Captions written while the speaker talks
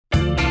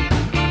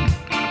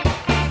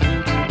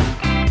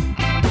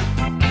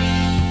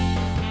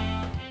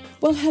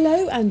Well,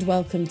 hello and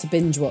welcome to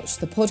Binge Watch,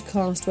 the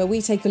podcast where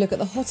we take a look at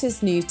the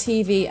hottest new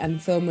TV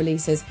and film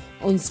releases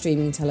on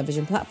streaming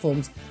television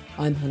platforms.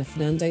 I'm Hannah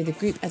Fernando, the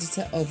group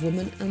editor of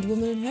Woman and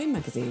Woman & Home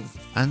magazine.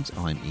 And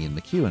I'm Ian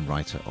McEwan,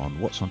 writer on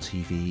What's on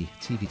TV,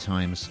 TV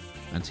Times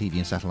and TV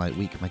and Satellite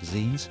Week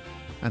magazines.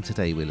 And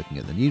today we're looking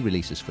at the new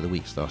releases for the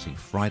week starting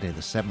Friday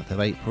the 7th of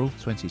April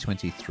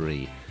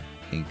 2023,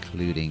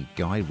 including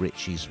Guy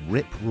Ritchie's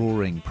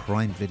rip-roaring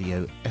Prime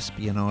Video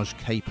espionage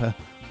caper,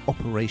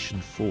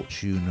 Operation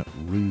Fortune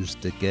Ruse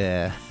de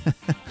Guerre,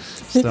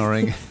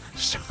 starring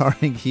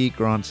Hugh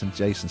Grant and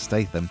Jason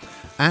Statham,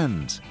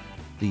 and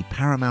the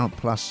Paramount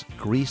Plus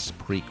Grease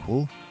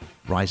prequel,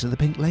 Rise of the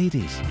Pink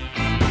Ladies.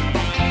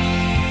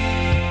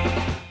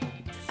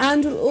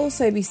 And we'll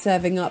also be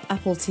serving up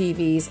Apple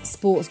TV's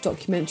sports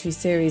documentary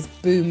series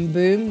Boom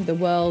Boom, The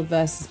World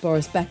vs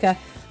Boris Becker,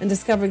 and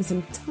discovering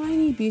some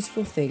tiny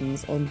beautiful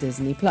things on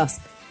Disney+.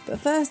 But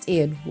first,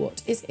 Ian,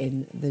 what is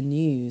in the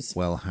news?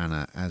 Well,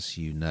 Hannah, as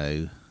you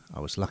know,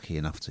 I was lucky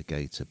enough to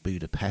go to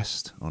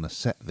Budapest on a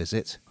set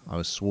visit. I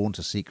was sworn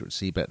to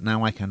secrecy, but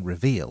now I can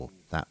reveal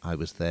that I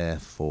was there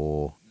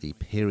for the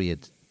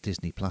period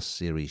Disney Plus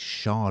series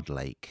Shard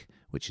Lake,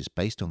 which is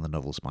based on the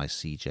novels by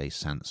C.J.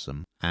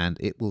 Sansom, and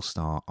it will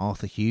star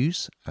Arthur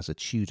Hughes as a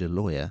Tudor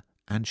lawyer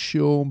and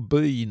Sean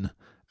Bean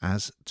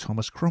as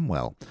Thomas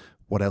Cromwell.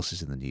 What else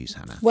is in the news,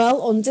 Hannah?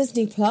 Well, on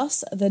Disney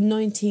Plus, the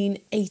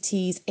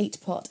 1980s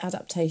 8-part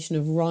adaptation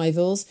of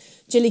Rivals,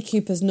 Jilly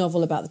Cooper's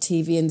novel about the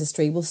TV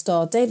industry, will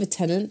star David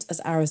Tennant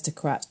as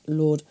aristocrat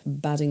Lord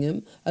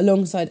Baddingham,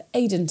 alongside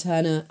Aidan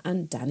Turner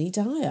and Danny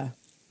Dyer.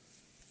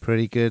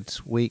 Pretty good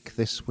week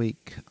this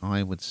week,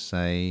 I would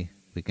say.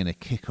 We're going to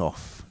kick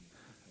off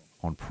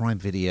on Prime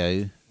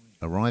Video,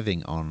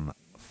 arriving on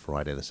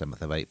Friday the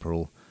 7th of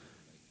April.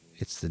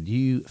 It's the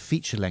new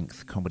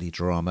feature-length comedy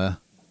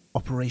drama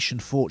Operation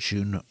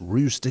Fortune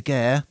Ruse de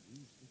Guerre,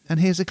 and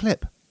here's a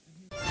clip.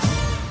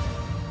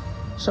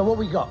 So what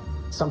we got?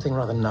 Something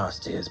rather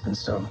nasty has been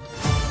stolen.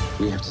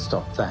 We have to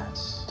stop that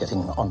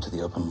getting onto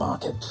the open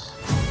market.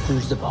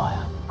 Who's the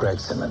buyer? Greg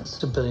Simmons.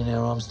 It's a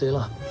billionaire arms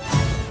dealer.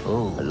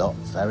 Oh, a lot of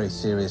very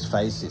serious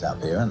faces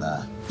up here, aren't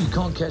there? You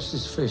can't catch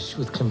this fish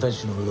with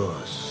conventional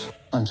lures.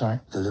 I'm sorry?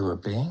 The lure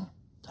being?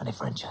 Danny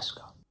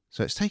Francesco.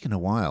 So it's taken a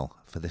while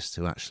for this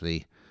to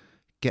actually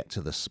get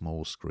to the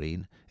small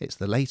screen. It's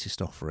the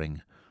latest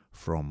offering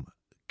from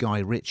Guy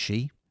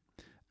Ritchie,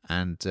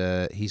 and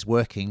he's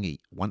working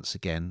once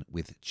again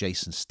with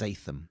Jason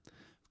Statham.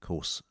 Of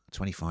course,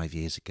 25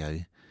 years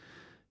ago,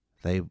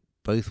 they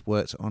both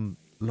worked on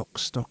Lock,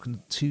 Stock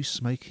and Two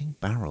Smoking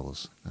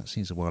Barrels. That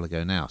seems a while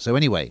ago now. So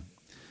anyway,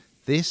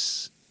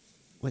 this,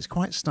 well, it's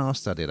quite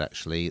star-studded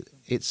actually.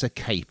 It's a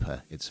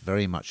caper. It's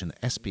very much an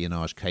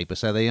espionage caper,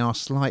 so they are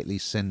slightly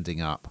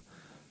sending up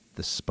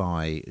the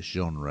spy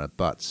genre,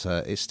 but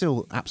it's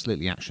still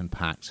absolutely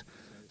action-packed.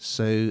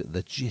 So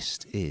the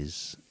gist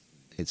is,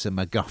 it's a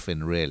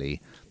MacGuffin really.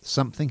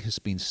 Something has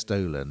been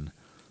stolen.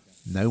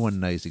 No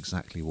one knows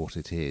exactly what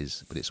it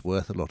is, but it's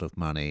worth a lot of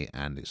money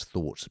and it's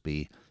thought to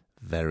be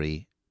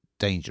very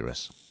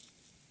dangerous.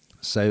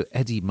 So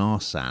Eddie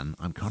Marsan,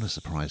 I'm kind of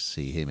surprised to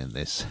see him in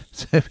this,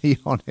 to be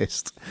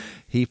honest.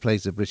 He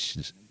plays a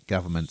British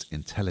government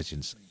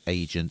intelligence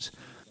agent.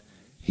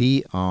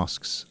 He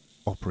asks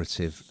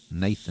operative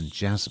Nathan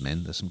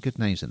Jasmine, there's some good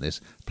names in this,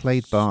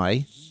 played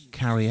by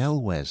Cary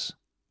Elwes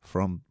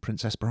from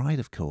Princess Bride,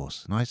 of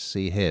course. Nice to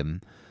see him.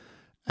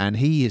 And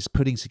he is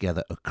putting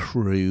together a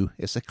crew.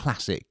 It's a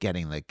classic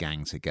getting the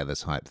gang together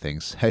type thing.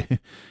 So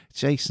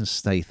Jason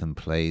Statham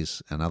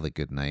plays another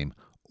good name,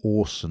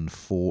 Orson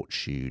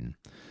Fortune.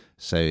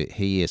 So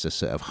he is a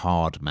sort of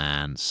hard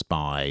man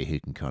spy who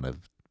can kind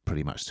of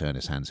pretty much turn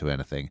his hand to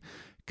anything.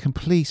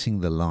 Completing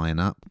the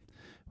lineup,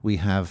 we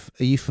have,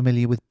 are you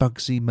familiar with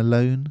Bugsy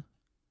Malone,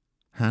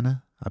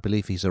 Hannah? I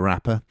believe he's a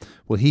rapper.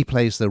 Well, he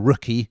plays the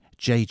rookie,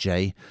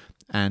 JJ,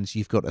 and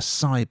you've got a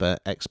cyber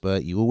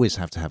expert. You always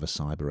have to have a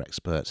cyber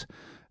expert.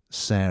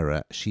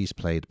 Sarah, she's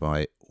played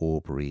by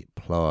Aubrey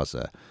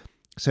Plaza.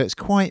 So it's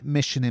quite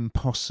Mission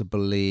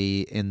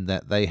Impossible-y in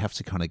that they have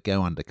to kind of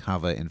go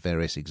undercover in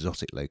various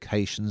exotic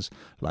locations,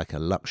 like a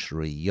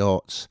luxury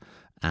yacht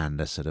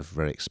and a sort of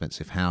very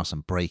expensive house,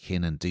 and break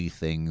in and do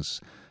things,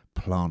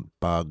 plant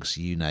bugs,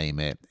 you name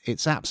it.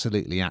 It's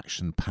absolutely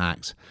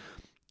action-packed.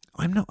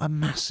 I'm not a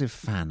massive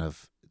fan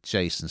of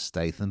Jason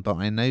Statham, but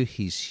I know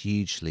he's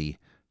hugely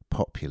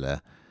popular.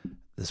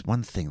 There's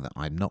one thing that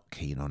I'm not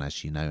keen on,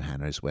 as you know,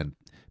 Hannah, is when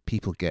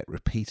people get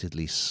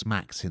repeatedly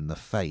smacked in the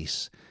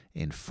face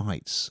in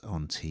fights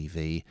on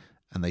TV,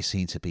 and they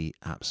seem to be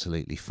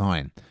absolutely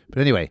fine. But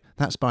anyway,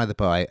 that's by the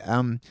by.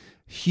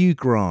 Hugh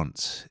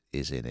Grant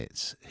is in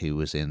it, who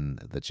was in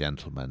The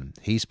Gentleman.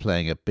 He's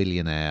playing a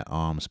billionaire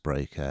arms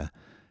broker.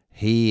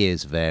 He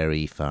is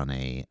very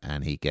funny,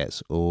 and he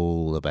gets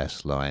all the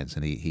best lines,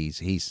 and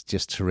he's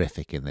just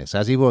terrific in this,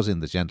 as he was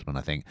in The Gentleman,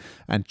 I think.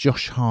 And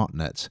Josh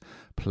Hartnett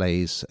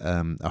plays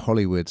a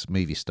Hollywood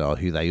movie star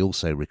who they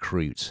also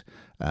recruit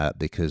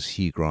because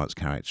Hugh Grant's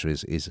character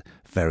is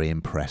very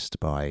impressed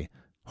by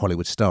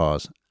Hollywood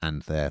stars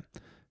and their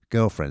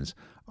girlfriends.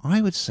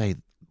 I would say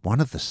one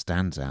of the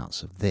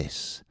standouts of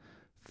this,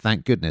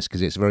 thank goodness,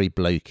 because it's very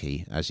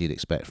blokey, as you'd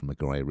expect from a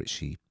Guy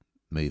Ritchie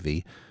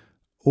movie.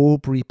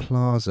 Aubrey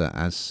Plaza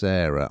as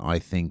Sarah, I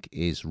think,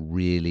 is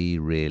really,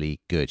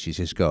 really good. She's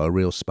just got a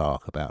real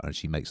spark about her, and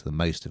she makes the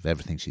most of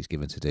everything she's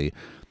given to do.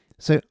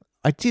 So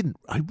I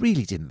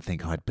really didn't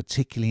think I'd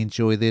particularly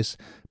enjoy this,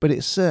 but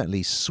it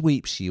certainly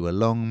sweeps you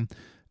along.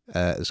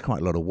 There's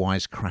quite a lot of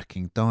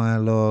wisecracking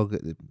dialogue,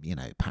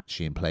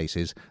 patchy in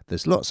places.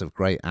 There's lots of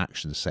great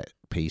action set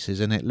pieces,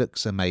 and it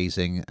looks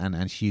amazing,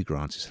 and Hugh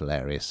Grant is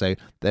hilarious. So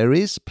there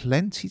is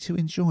plenty to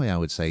enjoy, I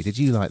would say. Did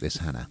you like this,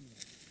 Hannah?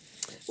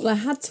 Well, I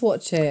had to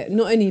watch it,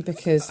 not only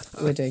because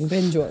we're doing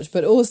binge watch,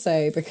 but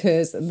also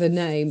because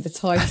the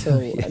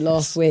title yes.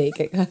 Last week,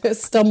 it kind of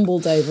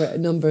stumbled over it a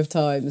number of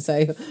times.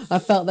 So I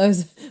felt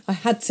I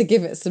had to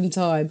give it some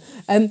time.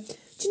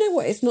 Do you know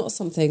what? It's not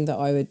something that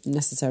I would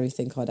necessarily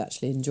think I'd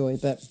actually enjoy,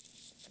 but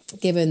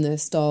given the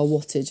star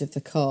wattage of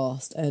the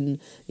cast and,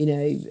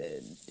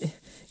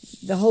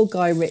 the whole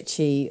Guy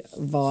Ritchie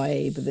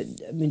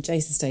vibe,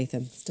 Jason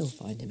Statham, still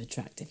find him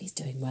attractive. He's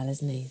doing well,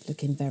 isn't he?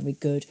 Looking very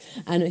good.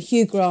 And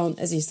Hugh Grant,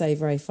 as you say,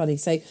 very funny.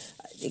 So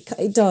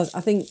it does, I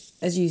think,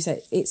 as you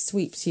say, it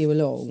sweeps you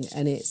along,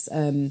 and it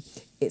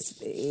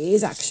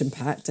is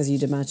action-packed, as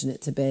you'd imagine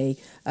it to be.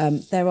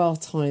 There are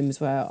times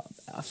where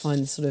I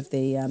find sort of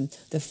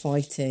the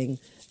fighting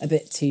a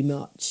bit too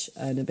much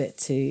and a bit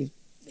too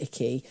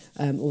icky,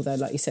 although,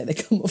 like you say, they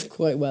come off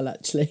quite well,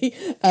 actually.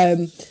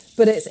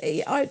 But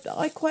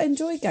I quite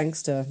enjoy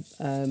gangster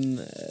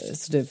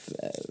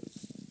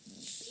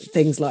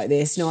things like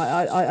this.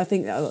 I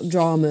think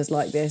dramas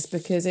like this,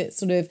 because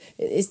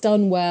it's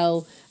done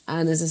well.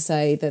 And as I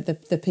say,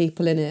 the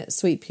people in it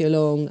sweep you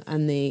along,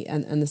 and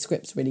the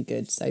script's really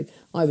good. So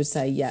I would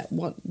say, yeah,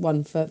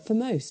 one for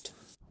most.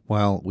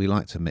 Well, we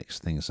like to mix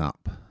things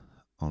up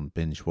on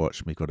Binge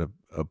Watch. We've got a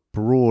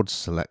broad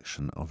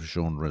selection of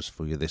genres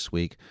for you this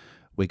week.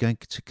 We're going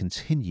to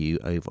continue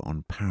over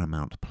on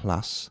Paramount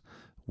Plus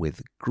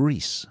with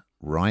Grease,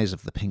 Rise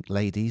of the Pink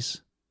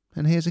Ladies.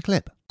 And here's a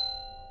clip.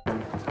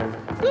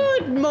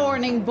 Good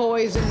morning,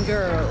 boys and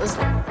girls.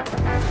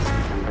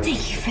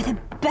 Thank you for the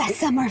best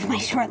summer of my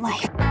short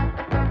life.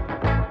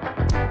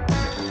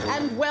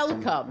 And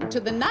welcome to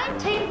the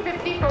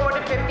 1954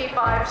 to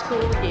 55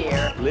 school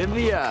year.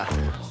 Olivia,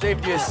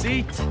 save your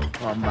seat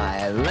on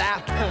my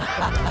lap.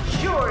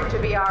 Sure to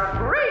be our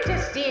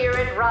greatest year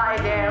at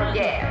Rydell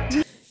yet.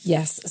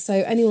 Yes, so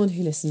anyone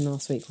who listened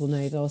last week will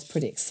know that I was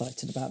pretty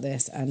excited about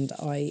this, and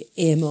I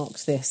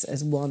earmarked this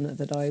as one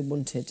that I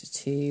wanted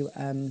to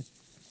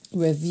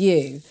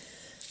review.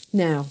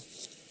 Now,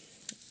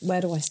 where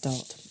do I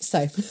start?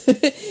 So,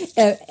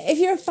 if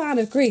you're a fan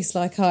of Grease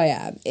like I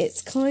am,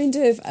 it's kind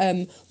of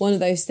one of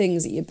those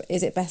things that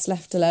is it best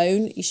left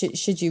alone?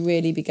 Should you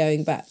really be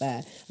going back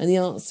there? And the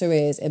answer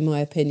is, in my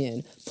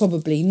opinion,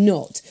 probably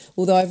not.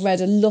 Although I've read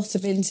a lot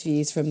of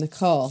interviews from the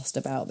cast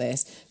about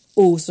this,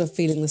 all sort of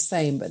feeling the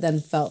same, but then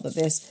felt that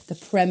the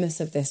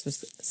premise of this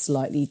was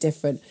slightly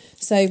different.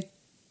 So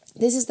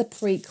this is the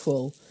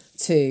prequel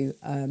to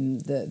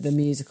the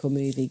musical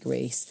movie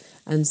Grease,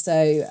 and so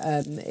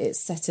it's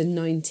set in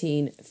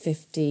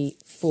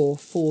 1954,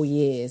 4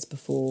 years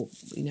before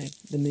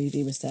the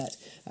movie was set,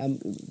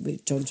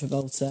 with John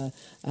Travolta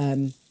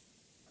and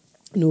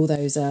all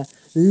those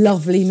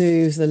lovely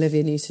moves with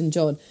Olivia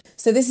Newton-John.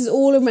 So this is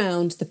all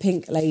around the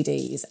Pink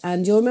Ladies,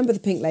 and you'll remember the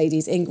Pink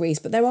Ladies in Grease,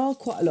 but there are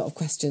quite a lot of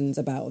questions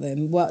about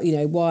them. Well,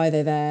 why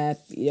they're there,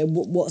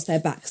 what's their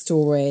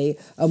backstory,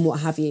 and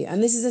what have you.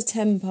 And this is a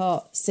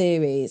 10-part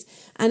series,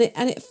 and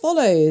it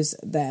follows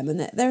them,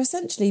 and they're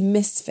essentially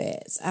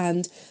misfits,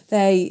 and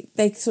they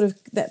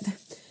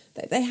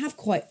have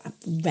quite,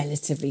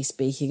 relatively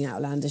speaking,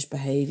 outlandish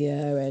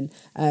behaviour,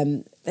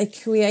 and they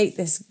create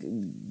this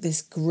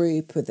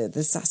group with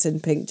the satin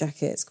pink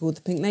jackets called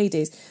the Pink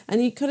Ladies,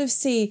 and you kind of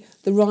see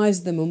the rise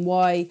of them and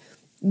why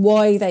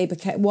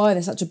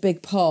they're such a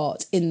big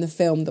part in the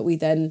film that we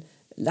then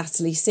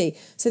latterly see.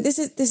 So this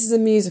is a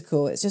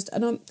musical. It's just I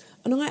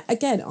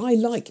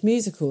like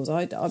musicals.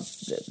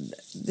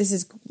 This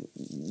is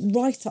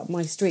right up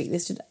my street.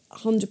 This should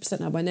 100%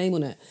 have my name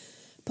on it.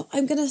 But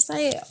I'm going to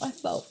say it, I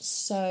felt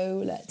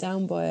so let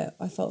down by it.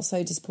 I felt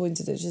so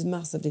disappointed, which is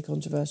massively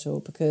controversial,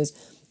 because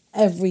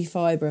every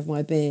fibre of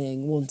my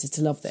being wanted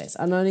to love this.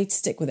 And I need to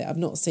stick with it. I've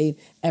not seen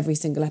every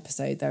single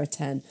episode. There are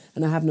 10.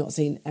 And I have not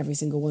seen every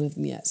single one of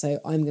them yet. So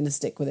I'm going to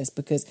stick with this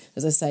because,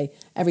 as I say,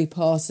 every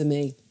part of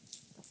me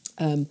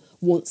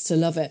wants to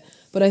love it.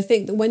 But I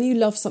think that when you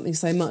love something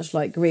so much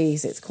like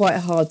Grease, it's quite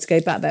hard to go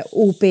back there,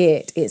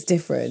 albeit it's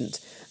different.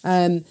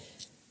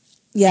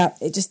 Yeah,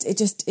 it just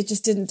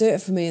didn't do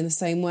it for me in the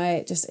same way.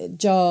 It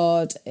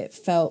jarred. It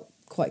felt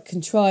quite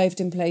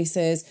contrived in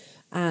places,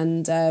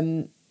 and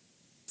it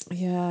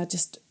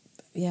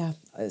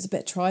was a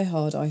bit try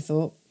hard, I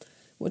thought.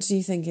 What did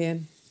you think,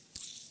 Ian?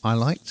 I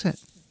liked it.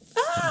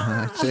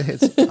 I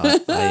did.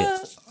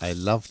 I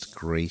loved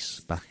Grease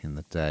back in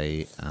the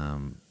day.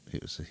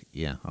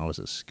 I was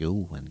at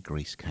school when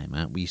Grease came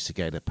out. We used to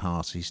go to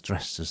parties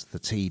dressed as the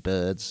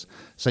T-Birds.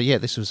 So yeah,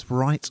 this was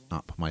right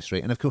up my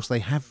street. And of course they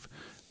have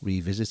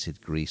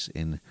revisited Grease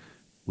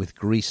with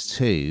Grease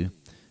 2,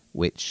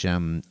 which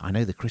I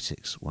know the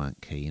critics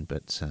weren't keen,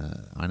 but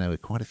I know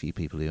quite a few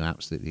people who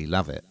absolutely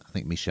love it. I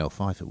think Michelle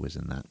Pfeiffer was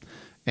in that.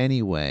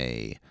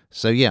 Anyway,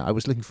 so yeah, I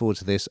was looking forward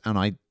to this, and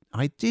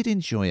I did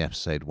enjoy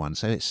episode 1.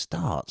 So it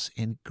starts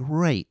in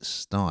great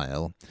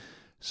style.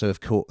 So,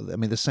 of course, I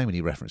mean, there's so many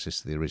references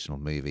to the original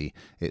movie.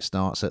 It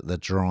starts at the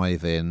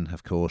drive-in,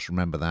 of course.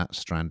 Remember that?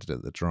 Stranded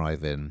at the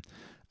drive-in.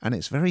 And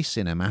it's very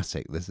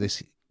cinematic. There's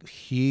this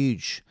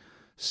huge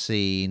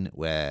scene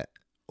where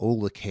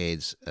all the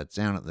kids are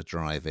down at the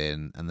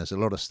drive-in, and there's a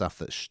lot of stuff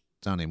that's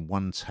done in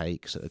one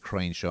take, sort of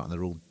crane shot, and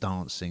they're all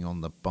dancing on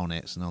the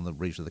bonnets and on the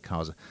roofs of the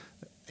cars.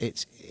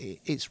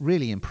 It's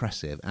really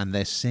impressive, and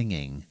they're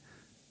singing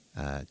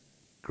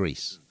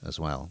Grease as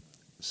well.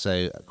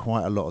 So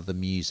quite a lot of the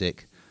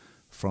music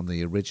from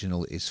the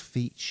original is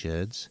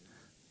featured,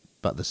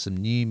 but there's some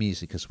new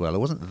music as well. It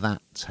wasn't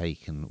that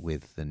taken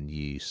with the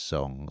new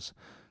songs,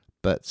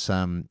 but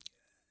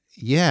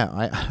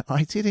yeah,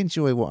 I did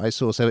enjoy what I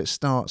saw. So it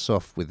starts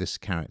off with this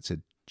character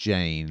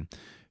Jane,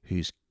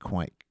 who's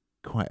quite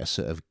a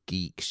sort of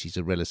geek. She's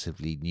a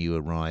relatively new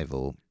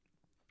arrival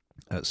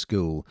at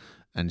school,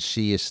 and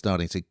she is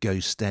starting to go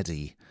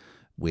steady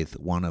with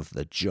one of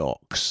the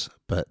jocks,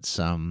 but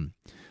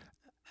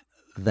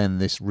then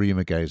this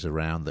rumour goes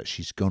around that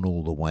she's gone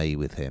all the way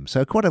with him.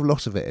 So quite a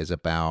lot of it is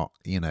about,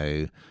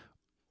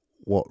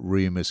 what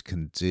rumours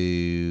can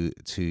do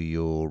to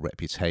your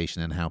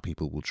reputation and how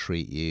people will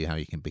treat you, how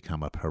you can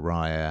become a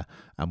pariah,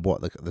 and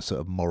what the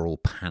sort of moral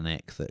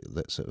panic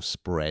that sort of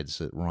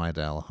spreads at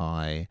Rydell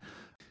High.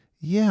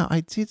 Yeah, I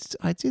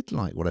did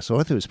like what I saw.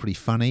 I thought it was pretty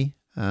funny.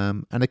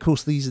 And of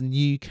course, these are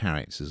new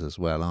characters as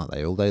well, aren't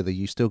they? Although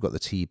you still got the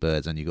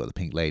T-Birds and you got the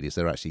Pink Ladies,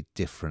 they're actually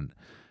different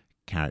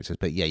characters.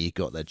 But yeah, you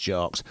got the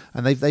jocks,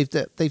 and they've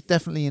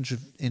definitely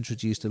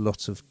introduced a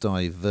lot of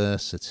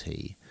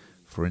diversity.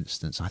 For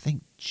instance, I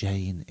think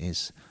Jane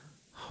is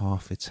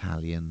half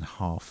Italian,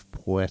 half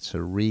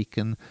Puerto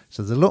Rican,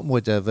 so there's a lot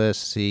more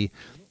diversity.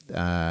 There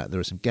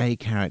are some gay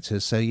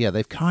characters, so yeah,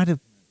 they've kind of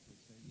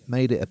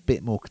made it a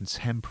bit more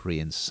contemporary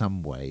in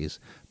some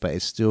ways, but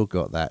it's still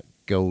got that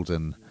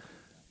golden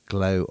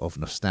glow of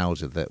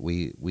nostalgia that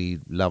we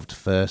loved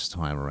first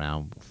time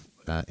around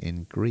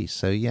in Grease.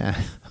 So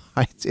yeah,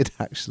 I did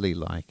actually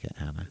like it,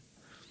 Hannah,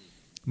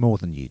 more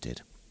than you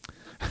did.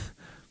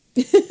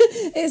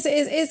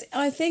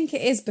 I think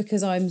it is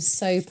because I'm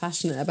so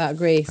passionate about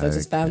Grease. I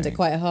just found it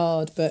quite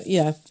hard, but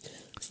yeah,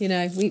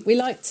 we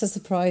like to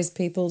surprise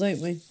people,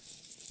 don't we?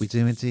 We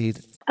do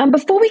indeed. And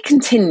before we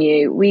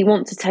continue, we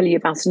want to tell you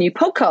about a new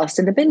podcast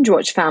in the Binge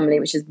Watch family,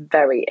 which is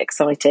very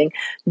exciting.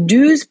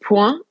 12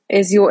 Points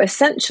is your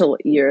essential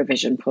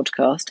Eurovision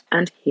podcast,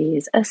 and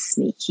here's a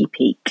sneaky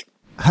peek.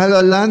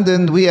 Hello,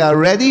 London. We are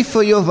ready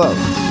for your vote.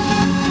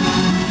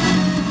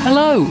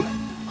 Hello,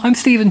 I'm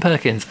Stephen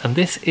Perkins, and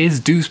this is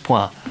 12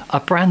 Points, a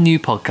brand new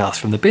podcast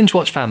from the Binge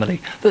Watch family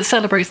that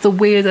celebrates the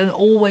weird and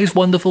always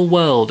wonderful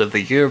world of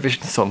the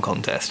Eurovision Song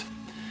Contest.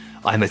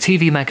 I'm a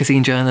TV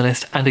magazine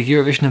journalist and a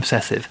Eurovision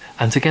obsessive,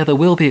 and together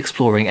we'll be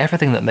exploring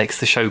everything that makes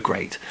the show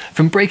great,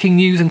 from breaking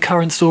news and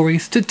current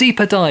stories to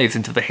deeper dives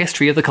into the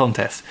history of the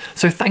contest.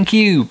 So thank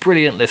you,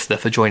 brilliant listener,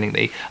 for joining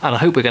me, and I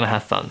hope we're going to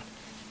have fun.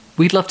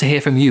 We'd love to hear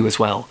from you as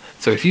well,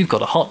 so if you've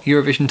got a hot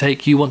Eurovision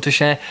take you want to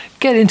share,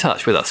 get in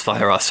touch with us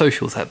via our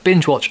socials at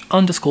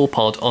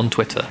BingeWatch_pod on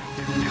Twitter.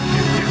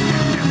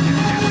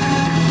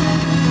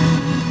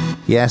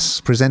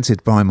 Yes,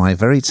 presented by my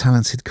very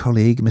talented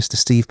colleague, Mr.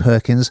 Steve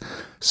Perkins.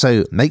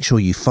 So make sure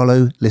you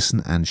follow,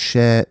 listen and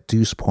share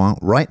 12 Points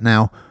right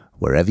now,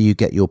 wherever you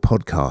get your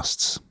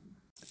podcasts.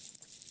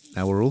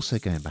 Now, we're also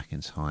going back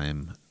in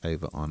time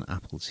over on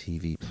Apple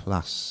TV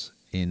Plus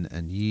in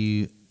a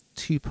new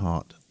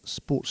 2-part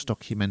sports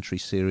documentary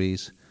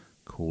series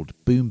called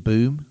Boom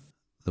Boom,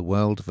 The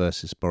World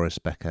versus Boris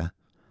Becker.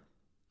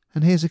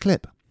 And here's a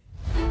clip.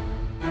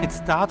 It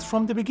starts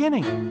from the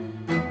beginning.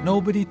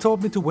 Nobody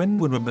told me to win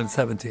Wimbledon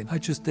 17. I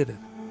just did it.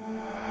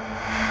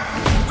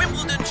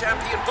 Wimbledon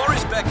champion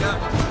Boris Becker.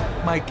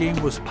 My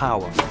game was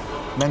power.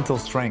 Mental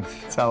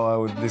strength. That's how I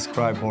would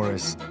describe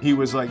Boris. He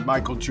was like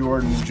Michael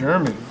Jordan in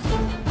Germany.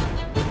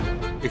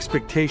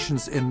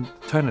 Expectations in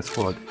tennis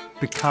world.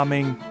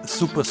 Becoming a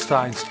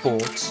superstar in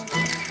sports.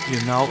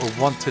 You're now a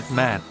wanted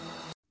man.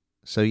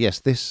 So yes,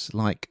 this,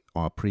 like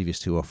our previous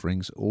 2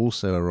 offerings,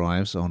 also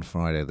arrives on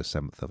Friday the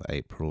 7th of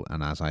April.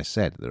 And as I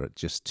said, there are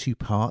just 2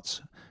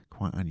 parts,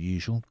 quite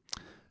unusual,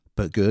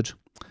 but good.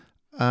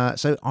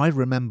 So I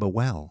remember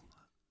well,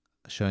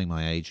 showing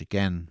my age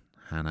again,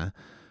 Hannah,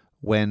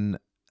 when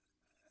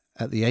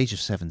at the age of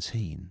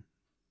 17,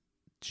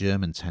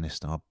 German tennis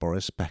star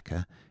Boris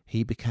Becker,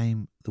 he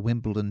became the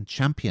Wimbledon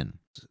champion.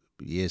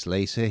 Years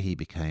later, he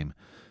became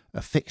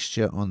a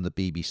fixture on the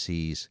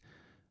BBC's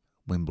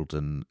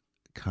Wimbledon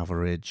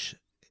coverage.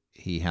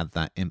 He had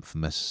that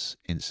infamous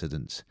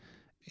incident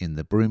in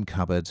the broom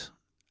cupboard,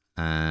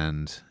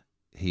 and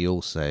he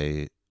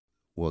also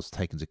was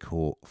taken to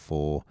court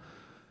for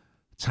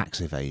tax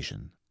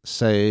evasion.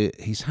 So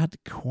he's had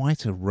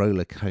quite a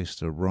roller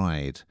coaster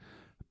ride,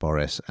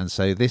 Boris. And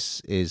so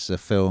this is a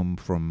film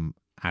from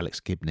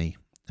Alex Gibney,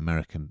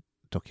 American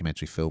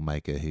documentary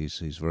filmmaker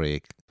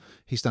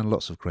he's done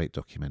lots of great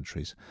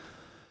documentaries.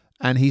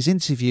 And he's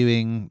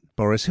interviewing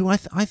Boris, who I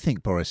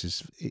think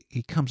Boris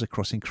he comes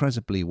across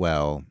incredibly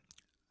well,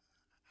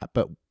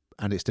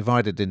 and it's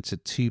divided into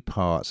two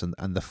parts,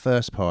 and the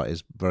first part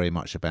is very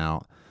much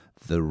about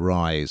the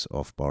rise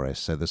of Boris.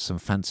 So there's some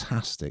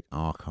fantastic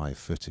archive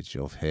footage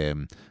of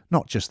him,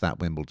 not just that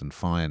Wimbledon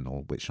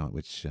final, which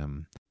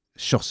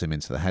shot him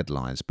into the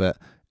headlines, but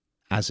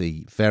as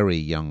a very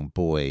young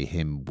boy,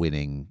 him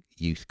winning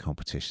youth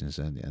competitions,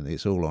 and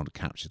it's all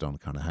captured on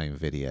kind of home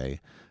video.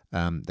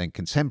 Then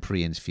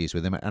contemporary interviews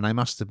with him, and I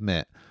must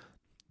admit,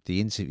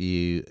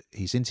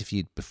 he's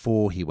interviewed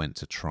before he went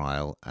to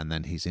trial, and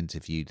then he's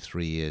interviewed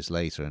 3 years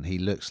later, and he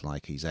looks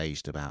like he's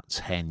aged about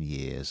 10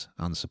 years,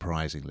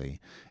 unsurprisingly,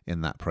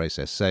 in that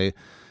process. So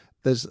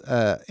there's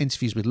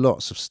interviews with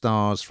lots of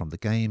stars from the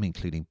game,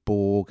 including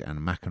Borg and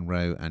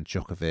McEnroe and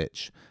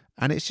Djokovic,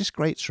 and it's just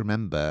great to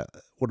remember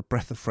what a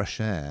breath of fresh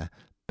air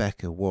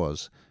Becker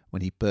was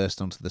when he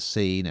burst onto the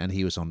scene, and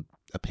he was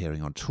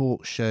appearing on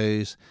talk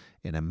shows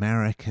in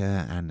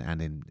America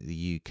and in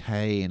the UK,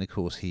 and of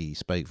course he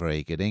spoke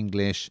very good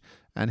English,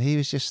 and he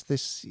was just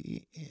this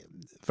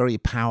very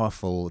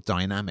powerful,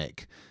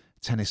 dynamic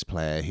tennis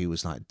player who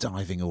was like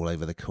diving all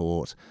over the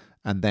court.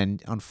 And then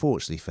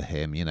unfortunately for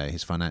him,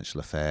 his financial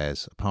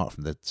affairs, apart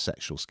from the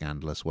sexual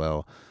scandal as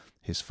well,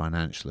 his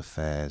financial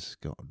affairs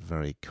got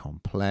very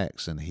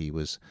complex and he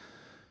was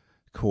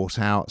caught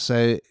out.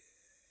 So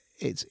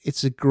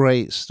it's a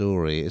great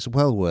story. It's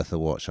well worth a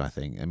watch, I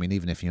think. I mean,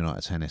 even if you're not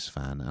a tennis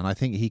fan. And I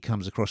think he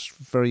comes across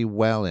very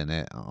well in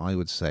it, I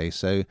would say.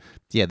 So,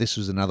 yeah, this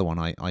was another one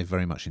I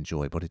very much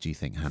enjoyed. What did you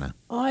think, Hannah?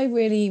 I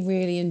really,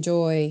 really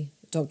enjoy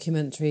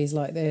documentaries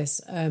like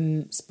this,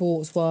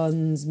 sports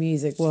ones,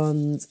 music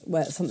ones,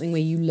 something where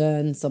you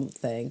learn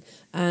something.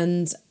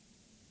 And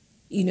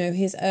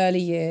his early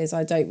years,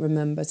 I don't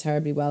remember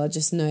terribly well. I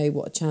just know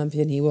what a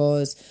champion he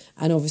was.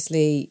 And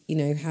obviously,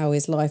 how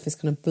his life is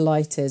kind of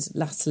blighted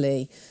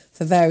latterly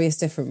for various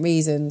different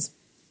reasons.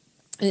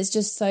 And it's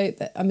just so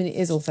that, it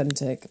is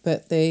authentic.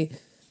 But the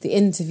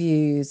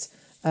interviews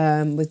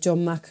with John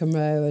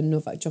McEnroe and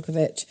Novak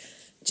Djokovic,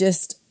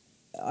 just,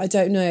 I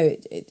don't know,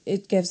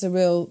 it gives a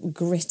real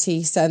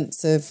gritty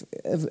sense of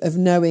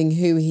knowing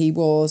who he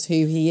was,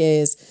 who he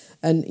is.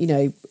 And,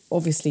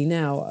 obviously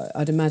now,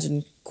 I'd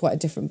imagine quite a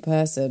different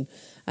person.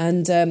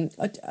 And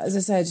as I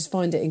say, I just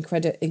find it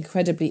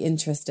incredibly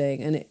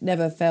interesting, and it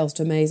never fails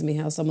to amaze me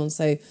how someone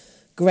so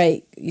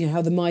great,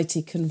 how the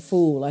mighty can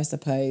fall, I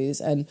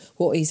suppose, and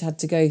what he's had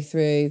to go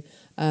through,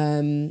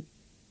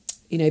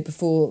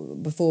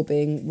 before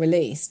being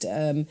released.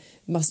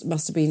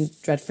 Must have been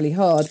dreadfully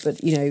hard, but,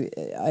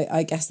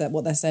 I guess that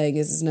what they're saying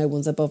is no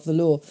one's above the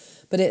law.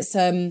 But it's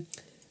a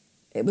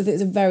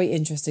very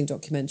interesting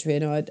documentary,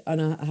 and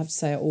I have to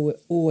say I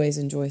always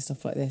enjoy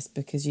stuff like this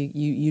because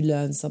you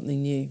learn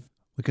something new.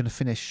 We're going to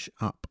finish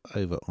up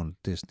over on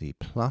Disney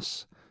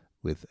Plus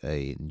with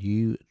a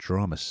new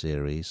drama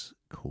series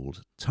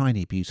called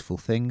Tiny Beautiful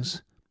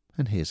Things,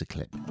 and here's a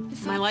clip.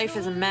 My life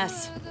is a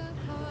mess.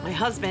 My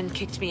husband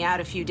kicked me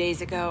out a few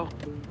days ago.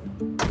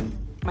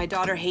 My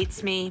daughter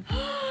hates me.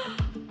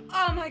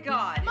 Oh my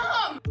God.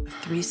 Mom! A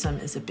threesome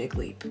is a big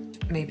leap.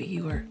 Maybe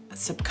you were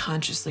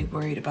subconsciously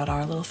worried about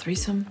our little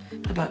threesome?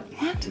 About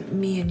what?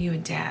 Me and you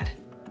and Dad.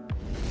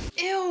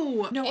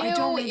 Ew! No, I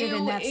don't mean it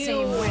in that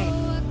same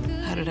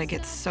way. How did I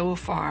get so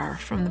far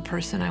from the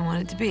person I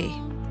wanted to be?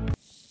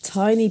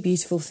 Tiny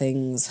Beautiful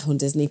Things on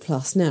Disney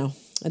Plus. Now,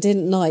 I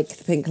didn't like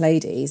The Pink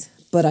Ladies,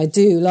 but I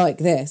do like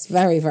this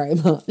very, very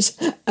much.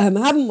 I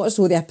haven't watched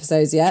all the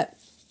episodes yet,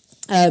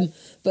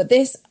 but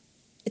this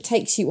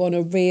takes you on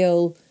a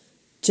real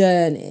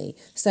journey.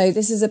 So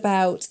this is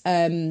about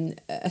a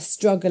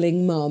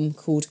struggling mum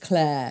called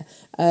Claire,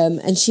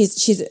 and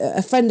she's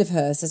a friend of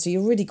hers says, so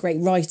you're a really great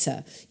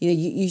writer,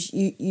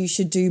 you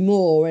should do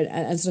more,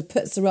 and sort of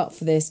puts her up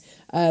for this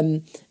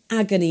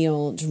agony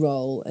aunt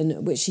role,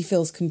 and which she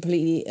feels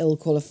completely ill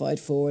qualified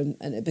for,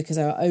 and because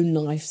her own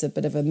life's a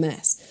bit of a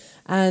mess.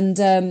 And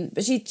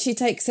but she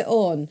takes it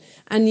on,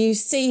 and you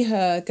see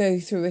her go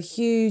through a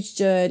huge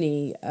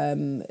journey,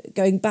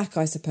 going back,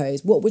 I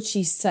suppose. What would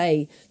she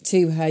say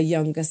to her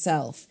younger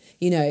self?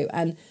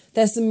 And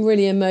there's some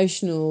really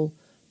emotional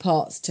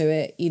parts to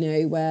it,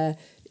 where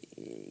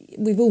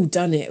we've all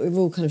done it. We've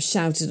all kind of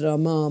shouted at our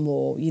mum,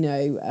 or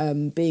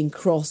being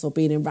cross or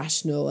being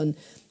irrational, and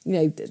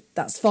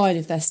that's fine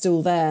if they're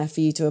still there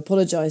for you to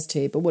apologise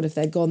to, but what if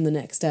they're gone the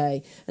next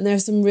day? And there are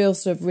some real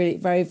sort of really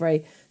very,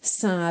 very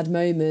sad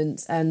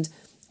moments, and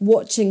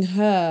watching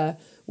her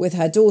with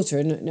her daughter,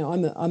 and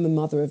I'm a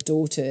mother of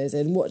daughters,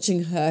 and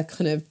watching her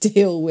kind of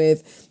deal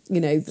with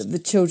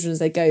the children as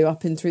they go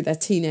up and through their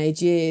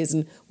teenage years,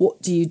 and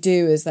what do you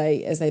do as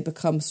they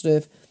become sort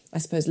of, I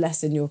suppose,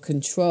 less in your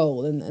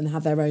control and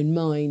have their own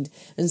mind.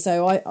 And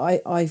so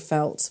I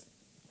felt,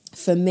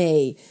 for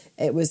me,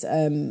 it was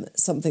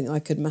something I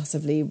could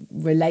massively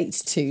relate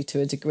to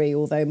a degree,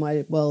 although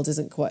my world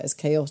isn't quite as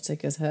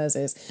chaotic as hers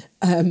is.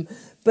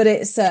 But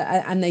it's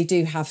and they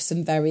do have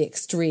some very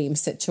extreme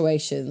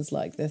situations,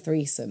 like the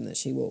threesome that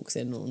she walks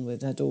in on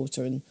with her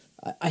daughter. And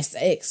I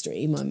say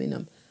extreme, I mean,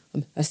 I'm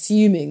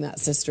assuming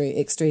that's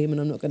extreme, and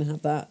I'm not going to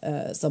have that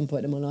at some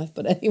point in my life.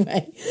 But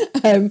anyway,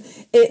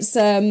 it's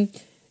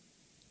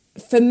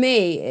for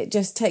me, it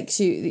just takes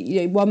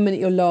you. 1 minute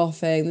you're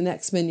laughing, the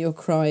next minute you're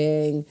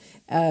crying.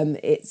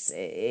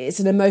 It's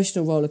an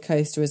emotional roller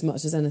coaster as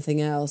much as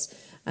anything else,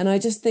 and I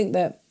just think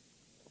that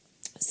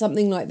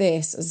something like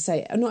this, as I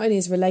say, not only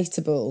is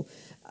relatable,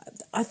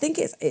 I think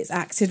it's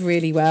acted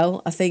really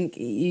well. I think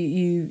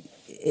it's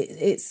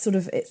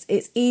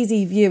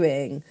easy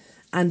viewing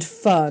and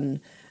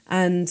fun.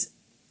 And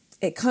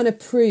it kind of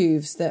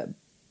proves that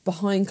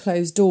behind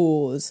closed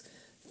doors,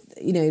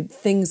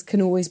 things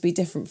can always be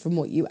different from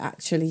what you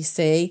actually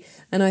see.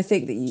 And I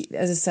think that,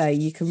 as I say,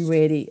 you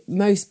can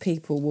most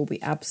people will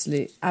be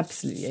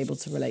absolutely able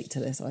to relate to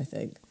this, I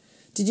think.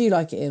 Did you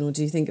like it, Ian, or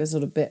do you think it was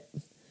sort of a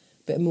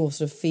bit more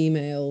sort of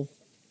female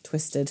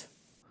twisted?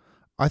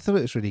 I thought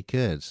it was really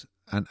good.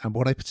 And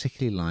what I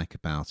particularly like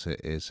about it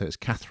is, so it's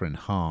Catherine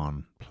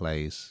Hahn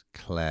plays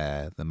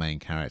Claire, the main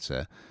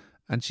character,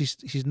 and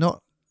she's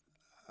not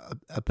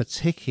a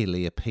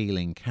particularly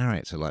appealing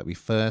character. Like, we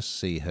first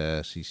see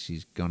her,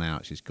 she's gone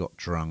out, she's got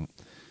drunk,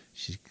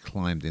 she's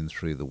climbed in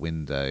through the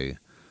window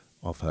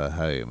of her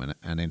home,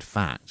 and in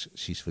fact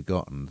she's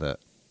forgotten that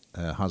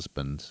her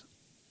husband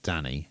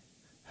Danny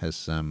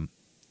has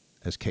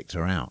kicked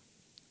her out,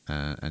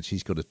 and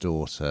she's got a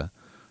daughter,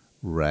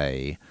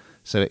 Ray.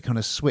 So it kind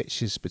of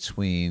switches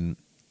between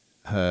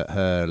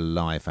her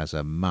life as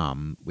a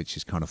mum, which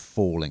is kind of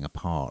falling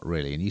apart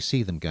really, and you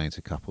see them going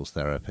to couples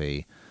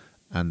therapy.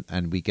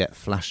 And we get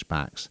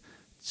flashbacks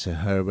to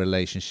her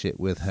relationship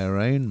with her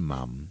own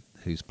mum,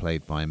 who's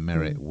played by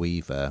Merritt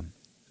Weaver,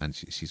 and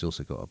she's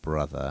also got a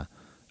brother.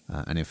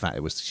 And in fact,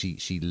 it was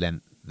she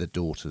lent the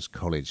daughter's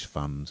college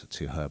fund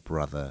to her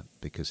brother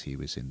because he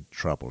was in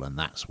trouble, and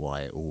that's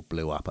why it all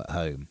blew up at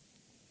home.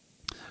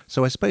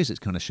 So I suppose it's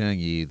kind of showing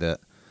you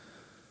that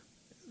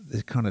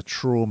the kind of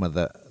trauma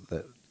that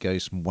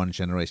goes from one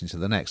generation to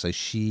the next. So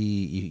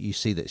you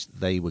see that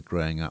they were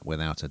growing up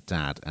without a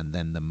dad, and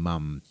then the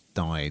mum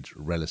died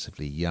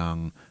relatively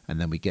young, and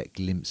then we get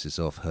glimpses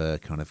of her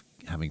kind of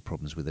having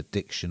problems with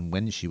addiction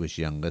when she was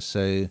younger.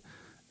 So,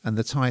 and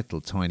the title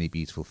Tiny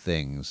Beautiful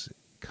Things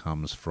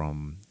comes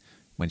from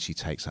when she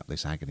takes up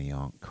this agony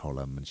aunt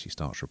column and she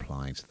starts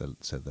replying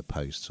to the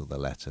posts or the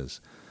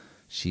letters.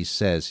 She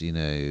says,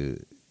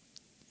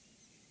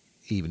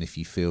 even if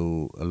you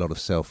feel a lot of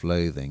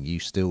self-loathing, you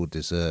still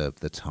deserve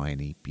the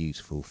tiny,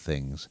 beautiful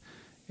things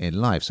in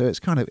life. So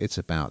it's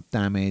about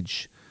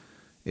damage,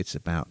 it's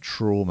about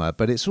trauma,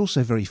 but it's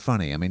also very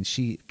funny. I mean,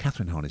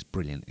 Catherine Hahn is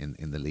brilliant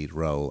in the lead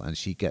role, and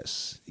she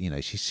gets,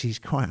 she's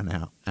quite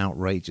an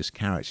outrageous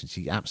character, and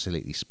she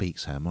absolutely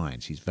speaks her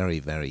mind. She's very,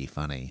 very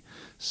funny.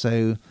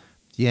 So,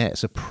 yeah,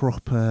 it's a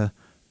proper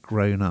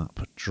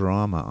grown-up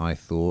drama, I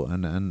thought,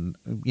 and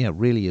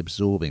really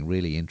absorbing,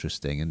 really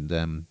interesting,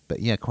 and but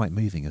quite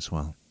moving as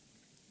well.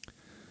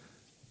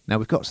 Now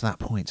we've got to that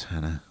point,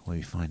 Hannah, where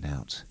we find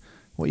out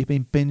what you've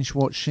been binge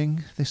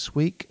watching this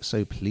week,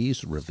 so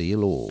please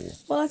reveal all.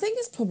 Well, I think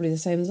it's probably the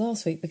same as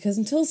last week, because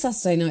until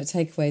Saturday Night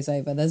Takeaway's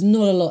over, there's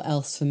not a lot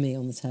else for me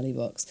on the telly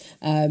box.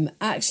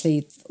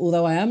 Actually,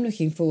 although I am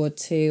looking forward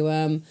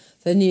to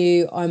the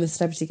new I'm a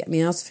Celebrity, Get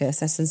Me Out of Here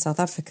set in South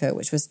Africa,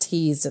 which was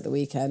teased at the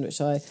weekend,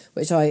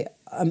 which I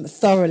am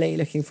thoroughly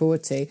looking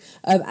forward to.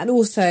 And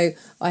also,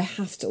 I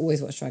have to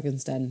always watch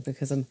Dragon's Den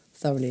because I'm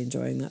thoroughly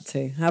enjoying that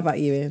too. How about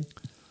you, Ian?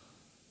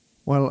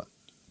 Well,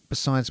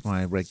 besides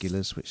my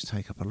regulars, which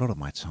take up a lot of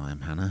my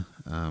time, Hannah,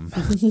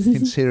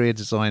 Interior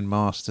Design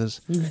Masters,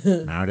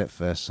 Married at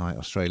First Sight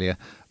Australia,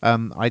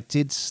 I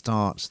did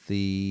start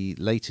the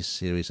latest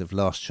series of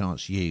Last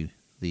Chance U,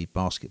 the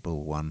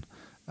basketball one,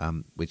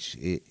 which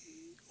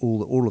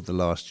all of the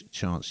Last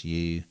Chance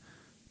U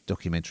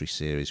documentary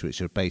series,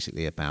 which are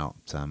basically about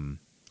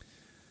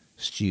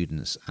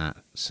students at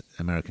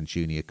American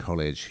Junior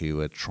College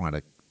who are trying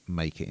to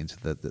make it into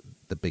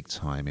the big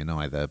time in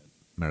either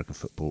American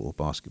football or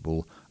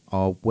basketball,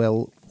 are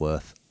well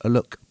worth a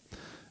look.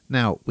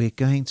 Now, we're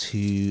going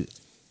to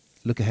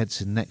look ahead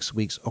to next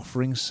week's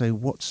offering. So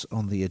what's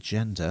on the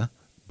agenda,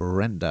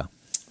 Brenda?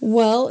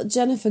 Well,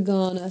 Jennifer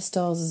Garner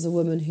stars as a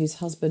woman whose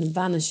husband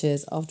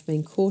vanishes after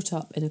being caught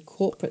up in a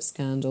corporate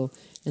scandal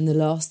in The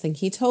Last Thing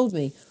He Told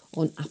Me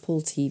on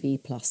Apple TV+.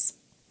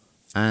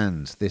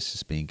 And this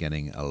has been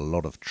getting a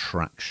lot of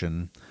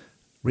traction.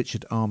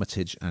 Richard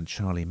Armitage and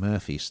Charlie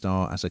Murphy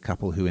star as a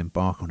couple who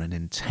embark on an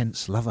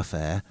intense love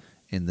affair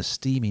in the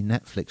steamy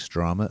Netflix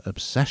drama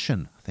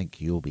Obsession. I think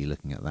you'll be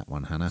looking at that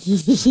one, Hannah.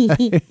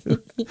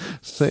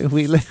 So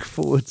we look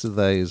forward to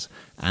those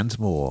and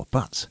more.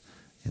 But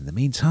in the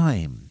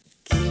meantime,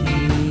 keep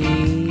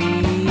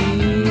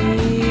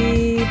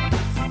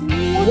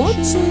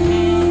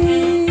watching.